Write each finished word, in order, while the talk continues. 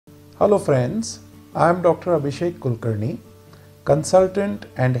Hello friends, I am Dr. Abhishek Kulkarni, Consultant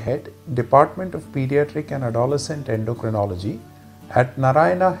and Head, Department of Pediatric and Adolescent Endocrinology at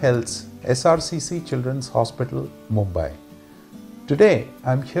Narayana Health's SRCC Children's Hospital, Mumbai. Today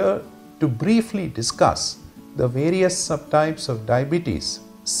I am here to briefly discuss the various subtypes of diabetes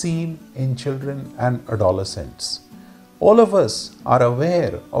seen in children and adolescents. All of us are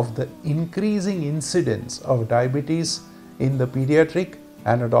aware of the increasing incidence of diabetes in the pediatric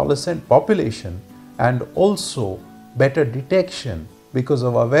and adolescent population, and also better detection because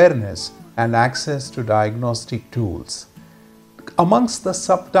of awareness and access to diagnostic tools. Amongst the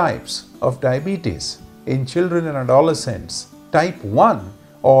subtypes of diabetes in children and adolescents, type 1,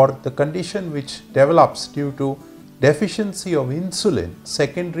 or the condition which develops due to deficiency of insulin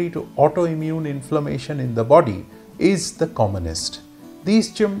secondary to autoimmune inflammation in the body, is the commonest.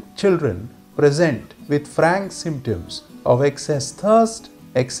 These children present with frank symptoms of excess thirst,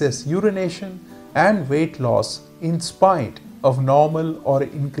 excess urination, and weight loss in spite of normal or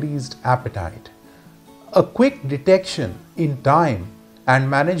increased appetite. A quick detection in time and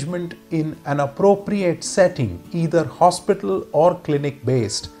management in an appropriate setting, either hospital or clinic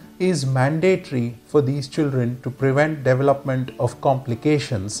based, is mandatory for these children to prevent development of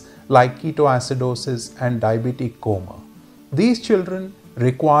complications like ketoacidosis and diabetic coma. These children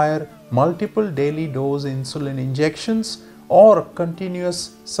require multiple daily dose insulin injections or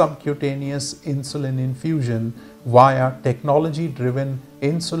continuous subcutaneous insulin infusion via technology-driven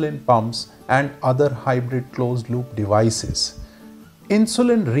insulin pumps and other hybrid closed-loop devices.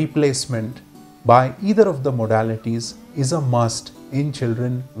 Insulin replacement by either of the modalities is a must in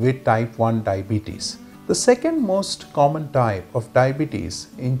children with type 1 diabetes. The second most common type of diabetes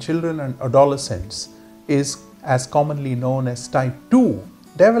in children and adolescents is, as commonly known as type 2,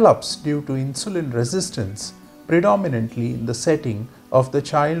 develops due to insulin resistance, predominantly in the setting of the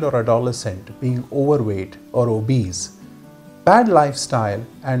child or adolescent being overweight or obese. Bad lifestyle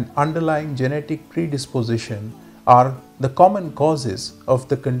and underlying genetic predisposition are the common causes of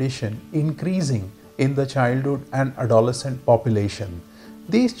the condition increasing in the childhood and adolescent population.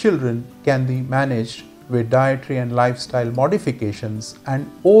 These children can be managed with dietary and lifestyle modifications and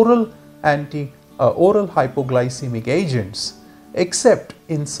oral hypoglycemic agents, except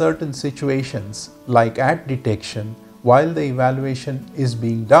in certain situations like at detection while the evaluation is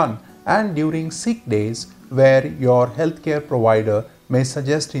being done and during sick days where your healthcare provider may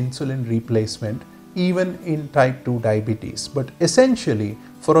suggest insulin replacement even in type 2 diabetes. But essentially,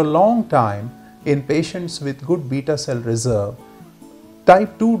 for a long time in patients with good beta cell reserve,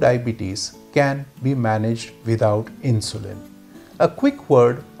 type 2 diabetes can be managed without insulin. A quick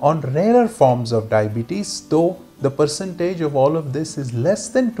word on rarer forms of diabetes, though the percentage of all of this is less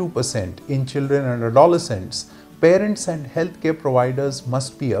than 2% in children and adolescents. Parents and healthcare providers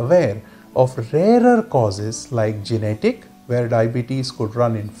must be aware of rarer causes like genetic, where diabetes could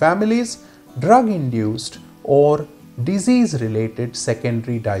run in families, drug-induced or disease-related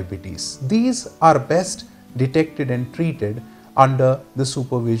secondary diabetes. These are best detected and treated under the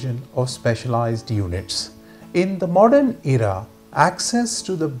supervision of specialized units. In the modern era, access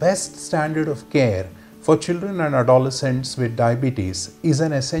to the best standard of care for children and adolescents with diabetes is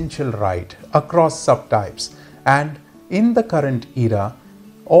an essential right across subtypes, and in the current era,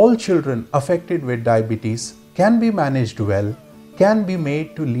 all children affected with diabetes can be managed well, can be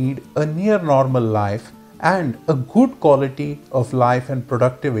made to lead a near normal life, and a good quality of life and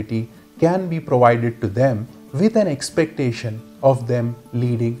productivity can be provided to them with an expectation of them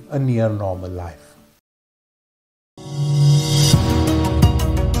leading a near normal life.